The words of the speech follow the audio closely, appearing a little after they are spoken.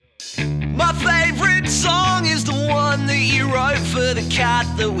My favorite song is the one that you wrote for the cat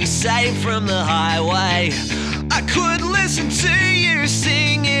that we saved from the highway. I could listen to you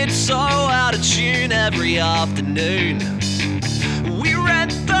sing it so out of tune every afternoon. We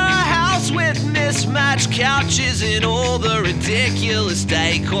rent the house with mismatched couches and all the ridiculous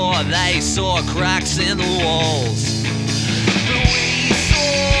decor. They saw cracks in the walls.